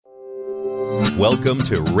Welcome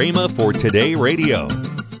to Rhema for Today Radio.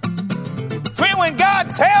 Friend, when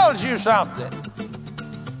God tells you something,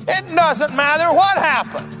 it doesn't matter what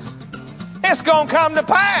happens. It's going to come to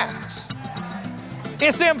pass.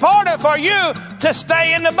 It's important for you to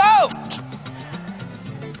stay in the boat.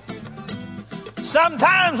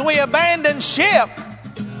 Sometimes we abandon ship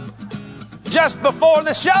just before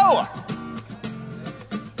the shore.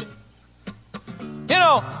 You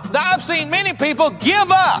know, I've seen many people give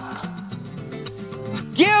up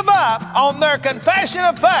on their confession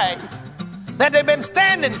of faith that they've been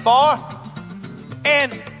standing for,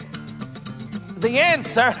 and the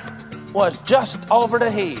answer was just over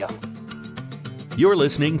the hill. You're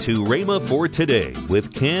listening to Rhema for Today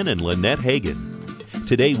with Ken and Lynette Hagin.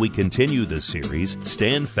 Today we continue the series,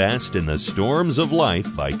 Stand Fast in the Storms of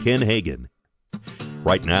Life by Ken Hagin.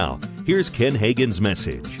 Right now, here's Ken Hagin's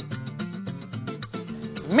message.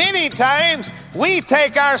 Many times we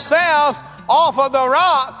take ourselves off of the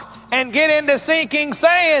rock and get into sinking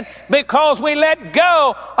sand because we let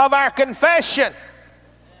go of our confession.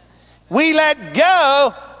 We let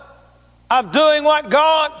go of doing what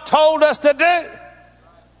God told us to do.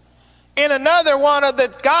 In another one of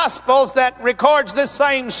the Gospels that records this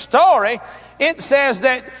same story, it says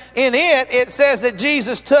that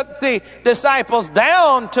Jesus took the disciples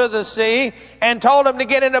down to the sea and told them to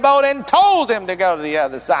get in the boat and told them to go to the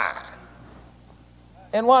other side.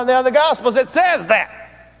 In one of the other Gospels it says that.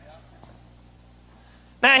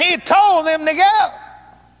 Now he told them to go.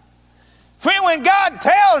 Friend, when God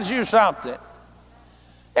tells you something,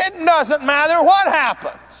 it doesn't matter what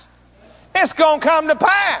happens. It's going to come to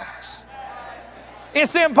pass.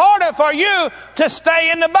 It's important for you to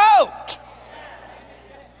stay in the boat.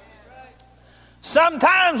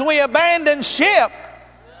 Sometimes we abandon ship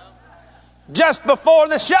just before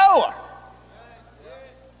the shore.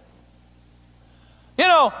 You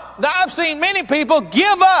know, I've seen many people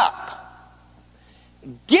give up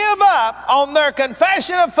on their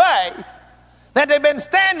confession of faith that they've been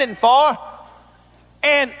standing for,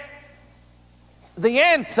 and the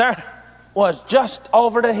answer was just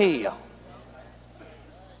over the hill.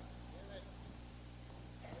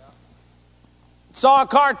 Saw a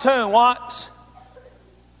cartoon once,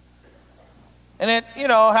 and it, you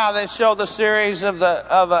know how they show the series of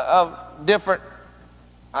different,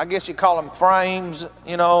 I guess you call them frames,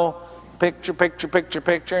 you know, picture,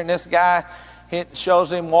 and this guy, it shows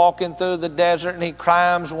him walking through the desert, and he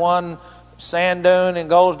climbs one sand dune and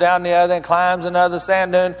goes down the other, and climbs another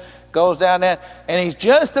sand dune, goes down there, and he's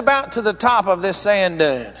just about to the top of this sand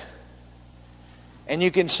dune. And you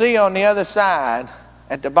can see on the other side,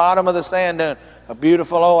 at the bottom of the sand dune, a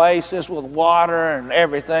beautiful oasis with water and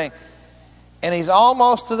everything. And he's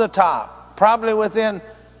almost to the top, probably within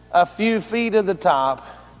a few feet of the top,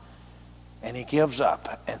 and he gives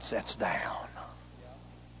up and sits down.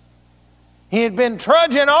 He had been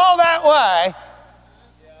trudging all that way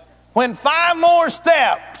when 5 more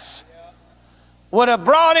steps would have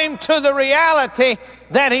brought him to the reality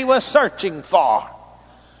that he was searching for.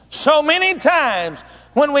 So many times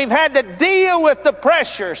when we've had to deal with the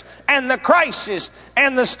pressures and the crises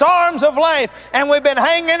and the storms of life, and we've been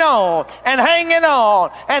hanging on and hanging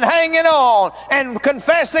on and hanging on and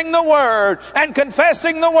confessing the Word and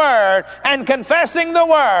confessing the Word and confessing the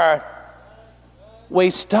Word, we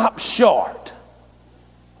stop short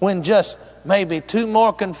when just maybe 2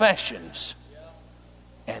 more confessions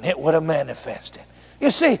and it would have manifested.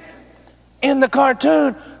 You see, in the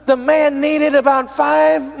cartoon, the man needed about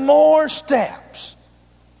 5 more steps,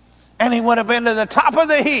 and he would have been to the top of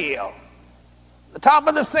the hill, the top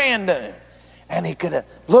of the sand dune, and he could have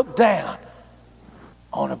looked down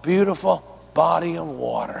on a beautiful body of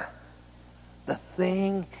water, the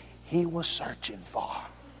thing he was searching for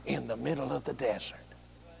in the middle of the desert.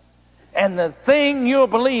 And the thing you're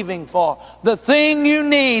believing for, the thing you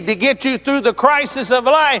need to get you through the crisis of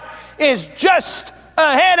life, is just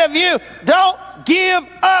ahead of you. Don't give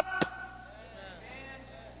up.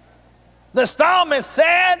 The psalmist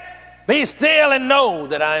said, "Be still and know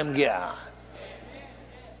that I am God."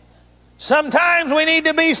 Sometimes we need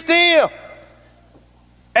to be still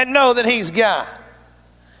and know that He's God.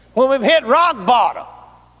 When we've hit rock bottom.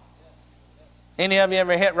 Any of you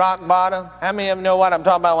ever hit rock bottom? How many of you know what I'm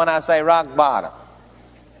talking about when I say rock bottom?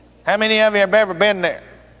 How many of you have ever been there?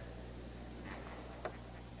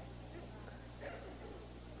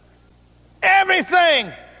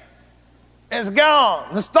 Everything is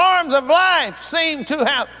gone. The storms of life seem to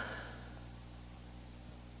have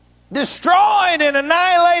destroyed and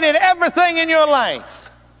annihilated everything in your life.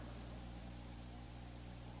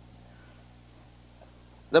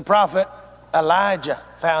 The prophet Elijah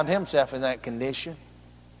found himself in that condition.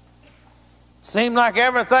 Seemed like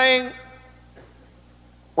everything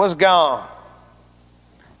was gone.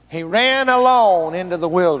 He ran alone into the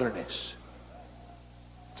wilderness,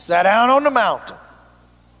 sat down on the mountain.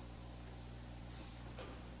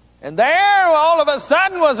 And there, all of a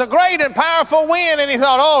sudden, was a great and powerful wind, and he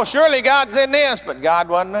thought, oh, surely God's in this, but God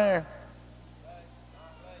wasn't there.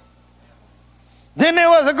 Then there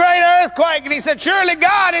was a great earthquake, and he said, surely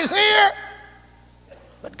God is here,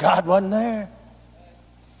 but God wasn't there.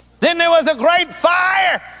 Then there was a great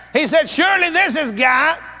fire. He said, surely this is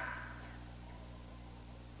God,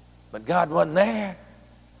 but God wasn't there.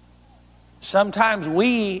 Sometimes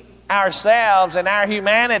we ourselves and our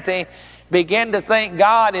humanity begin to think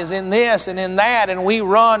God is in this and in that, and we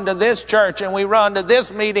run to this church and we run to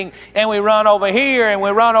this meeting and we run over here and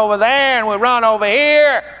we run over there and we run over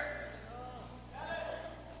here.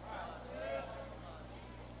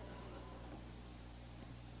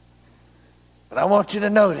 But I want you to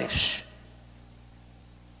notice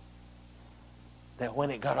that when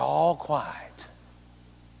it got all quiet,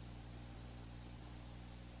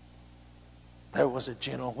 there was a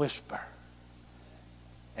gentle whisper.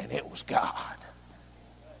 And it was God.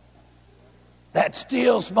 That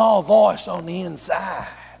still small voice on the inside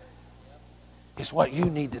is what you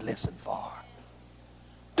need to listen for.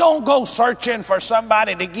 Don't go searching for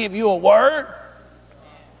somebody to give you a word.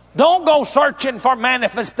 Don't go searching for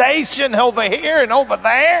manifestation over here and over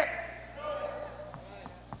there.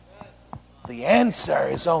 The answer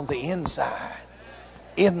is on the inside,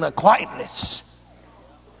 in the quietness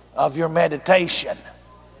of your meditation.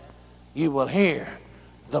 You will hear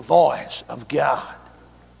the voice of God.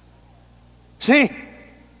 See,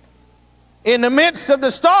 in the midst of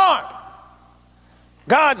the storm,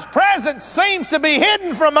 God's presence seems to be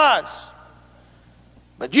hidden from us.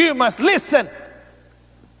 But you must listen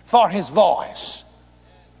for his voice.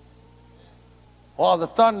 While the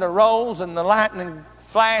thunder rolls and the lightning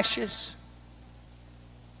flashes,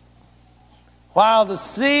 while the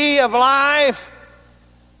sea of life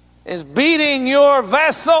is beating your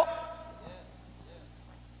vessel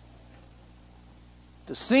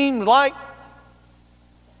to seem like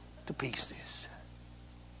to pieces,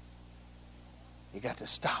 you got to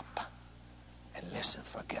stop and listen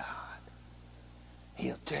for God.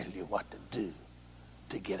 He'll tell you what to do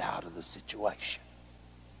to get out of the situation.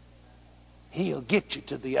 He'll get you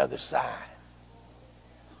to the other side.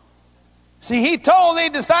 See, he told the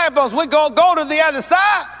disciples, we're going to go to the other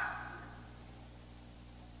side.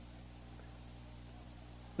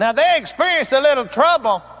 Now, they experienced a little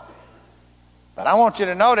trouble, but I want you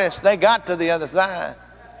to notice they got to the other side.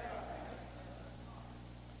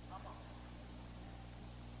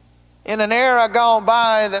 In an era gone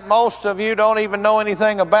by that most of you don't even know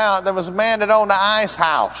anything about, there was a man that owned an ice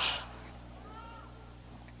house.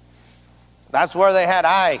 That's where they had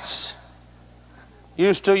ice.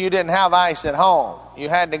 Used to, you didn't have ice at home. You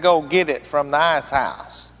had to go get it from the ice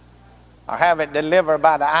house or have it delivered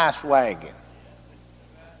by the ice wagon.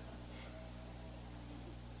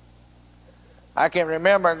 I can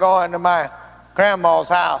remember going to my grandma's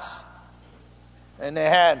house, and they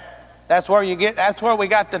had, that's where we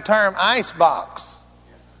got the term ice box.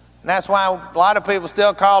 And that's why a lot of people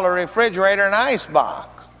still call a refrigerator an ice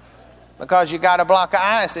box, because you got a block of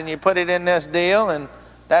ice and you put it in this deal, and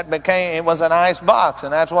it was an ice box,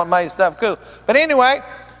 and that's what made stuff cool. But anyway,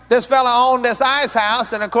 this fellow owned this ice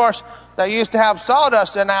house, and of course they used to have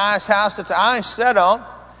sawdust in the ice house that the ice set on,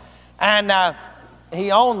 and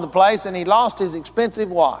he owned the place, and he lost his expensive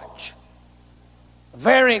watch. A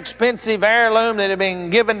very expensive heirloom that had been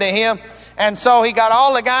given to him. And so he got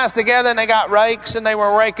all the guys together, and they got rakes, and they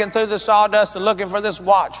were raking through the sawdust and looking for this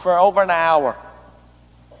watch for over an hour.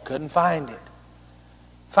 Couldn't find it.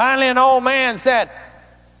 Finally, an old man said,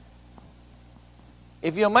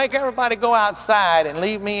 if you'll make everybody go outside and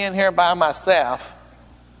leave me in here by myself,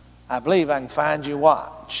 I believe I can find your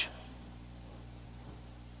watch.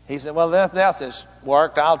 He said, well, nothing else has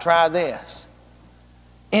worked. I'll try this.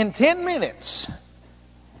 In 10 minutes,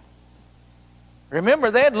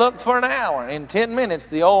 remember, they'd looked for an hour. In 10 minutes,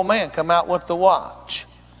 the old man come out with the watch.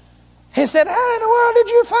 He said, how in the world did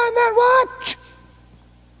you find that watch?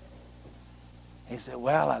 He said,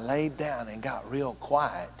 well, I laid down and got real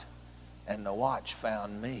quiet, and the watch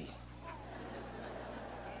found me.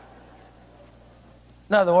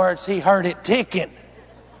 In other words, he heard it ticking.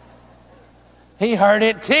 He heard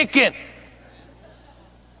it ticking.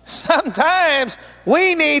 Sometimes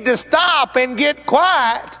we need to stop and get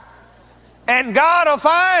quiet, and God will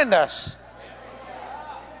find us.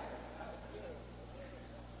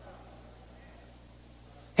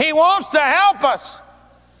 He wants to help us.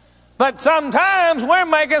 But sometimes we're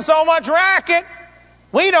making so much racket,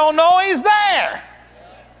 we don't know he's there. there.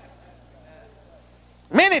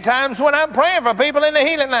 Many times when I'm praying for people in the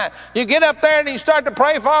healing line, you get up there and you start to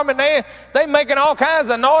pray for them, and they making all kinds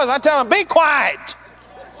of noise. I tell them, be quiet.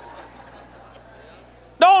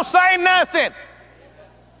 Don't say nothing.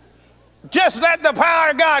 Just let the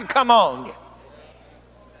power of God come on you.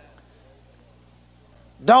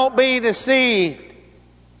 Don't be deceived.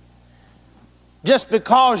 Just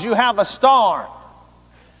because you have a storm,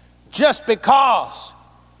 just because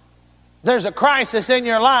there's a crisis in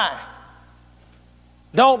your life,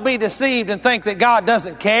 don't be deceived and think that God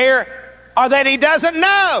doesn't care or that He doesn't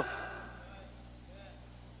know.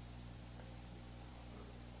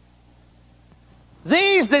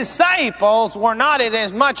 These disciples were not in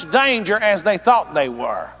as much danger as they thought they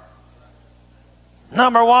were.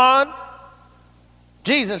 Number one,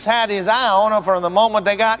 Jesus had His eye on them from the moment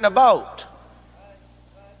they got in the boat.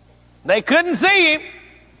 They couldn't see Him.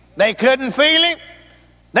 They couldn't feel Him.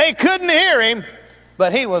 They couldn't hear Him.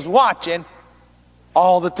 But He was watching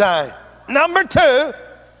all the time. Number two,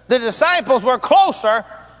 the disciples were closer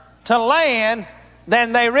to land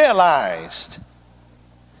than they realized.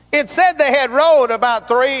 It said they had rowed about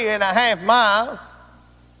 3.5 miles.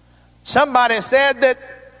 Somebody said that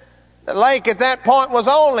the lake at that point was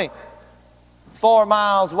only 4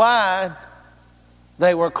 miles wide.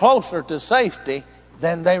 They were closer to safety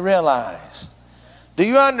than they realized. Do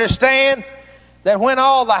you understand that when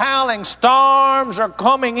all the howling storms are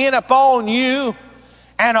coming in upon you,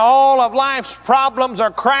 and all of life's problems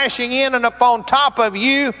are crashing in and upon top of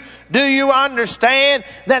you, do you understand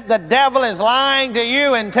that the devil is lying to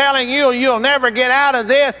you and telling you you'll never get out of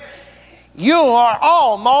this? You are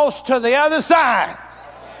almost to the other side.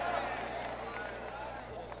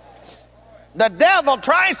 The devil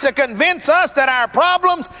tries to convince us that our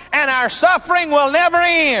problems and our suffering will never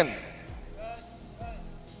end.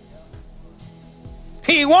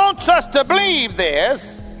 He wants us to believe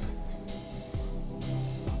this.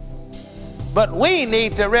 But we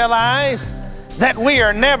need to realize that we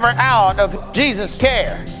are never out of Jesus'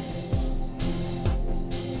 care.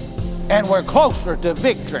 And we're closer to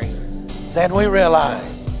victory than we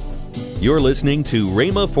realize. You're listening to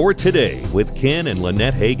Rhema for Today with Ken and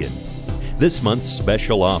Lynette Hagin. This month's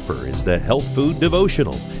special offer is the Health Food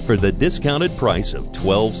Devotional for the discounted price of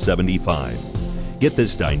 $12.75. Get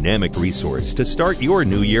this dynamic resource to start your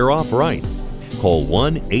new year off right. Call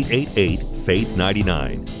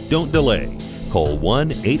 1-888-FAITH-99. Don't delay. Call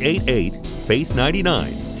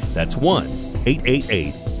 1-888-FAITH-99. That's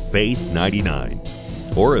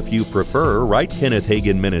 1-888-FAITH-99. Or if you prefer, write Kenneth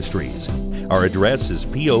Hagin Ministries. Our address is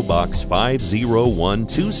P.O. Box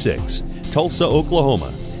 50126, Tulsa,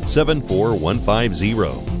 Oklahoma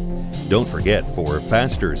 74150. Don't forget, for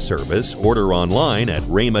faster service, order online at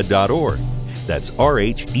rhema.org. That's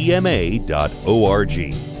rhema.org.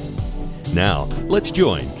 Now, let's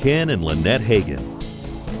join Ken and Lynette Hagin.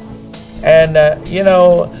 And,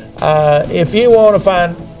 if you want to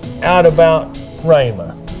find out about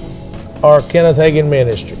Rhema or Kenneth Hagin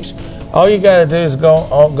Ministries, all you got to do is go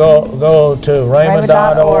to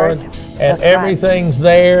rhema.org, and That's everything's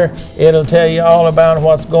there. It'll tell you all about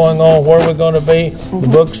what's going on, where we're going to be. The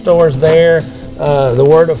bookstore's there. The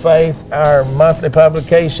Word of Faith, our monthly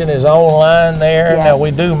publication, is online there. Yes. Now,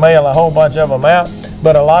 we do mail a whole bunch of them out,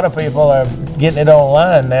 but a lot of people are getting it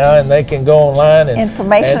online now, and they can go online and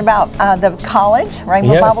information about the college,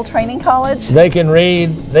 Rhema Bible Training College. They can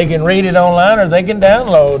read it online, or they can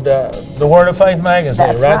download the Word of Faith magazine.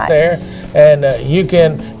 That's right there. And you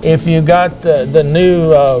can, if you got the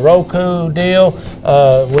new Roku deal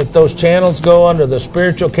with those channels, go under the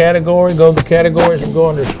spiritual category, go to the categories and go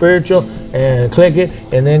under spiritual and click it,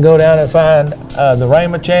 and then go down and find the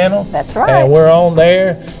Rhema channel. That's right. And we're on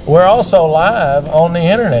there. We're also live on the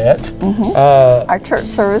internet. Our church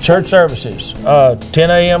services. 10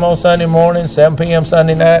 a.m. on Sunday morning, 7 p.m.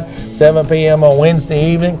 Sunday night, 7 p.m. on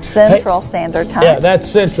Wednesday evening. Central Standard Time. Yeah, that's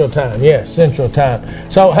Central Time. Yes, Central Time.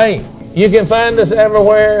 So, hey, you can find us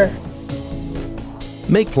everywhere.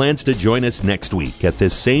 Make plans to join us next week at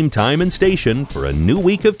this same time and station for a new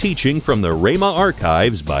week of teaching from the Rhema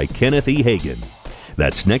Archives by Kenneth E. Hagin.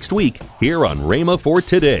 That's next week here on Rhema for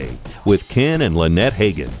Today with Ken and Lynette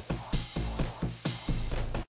Hagin.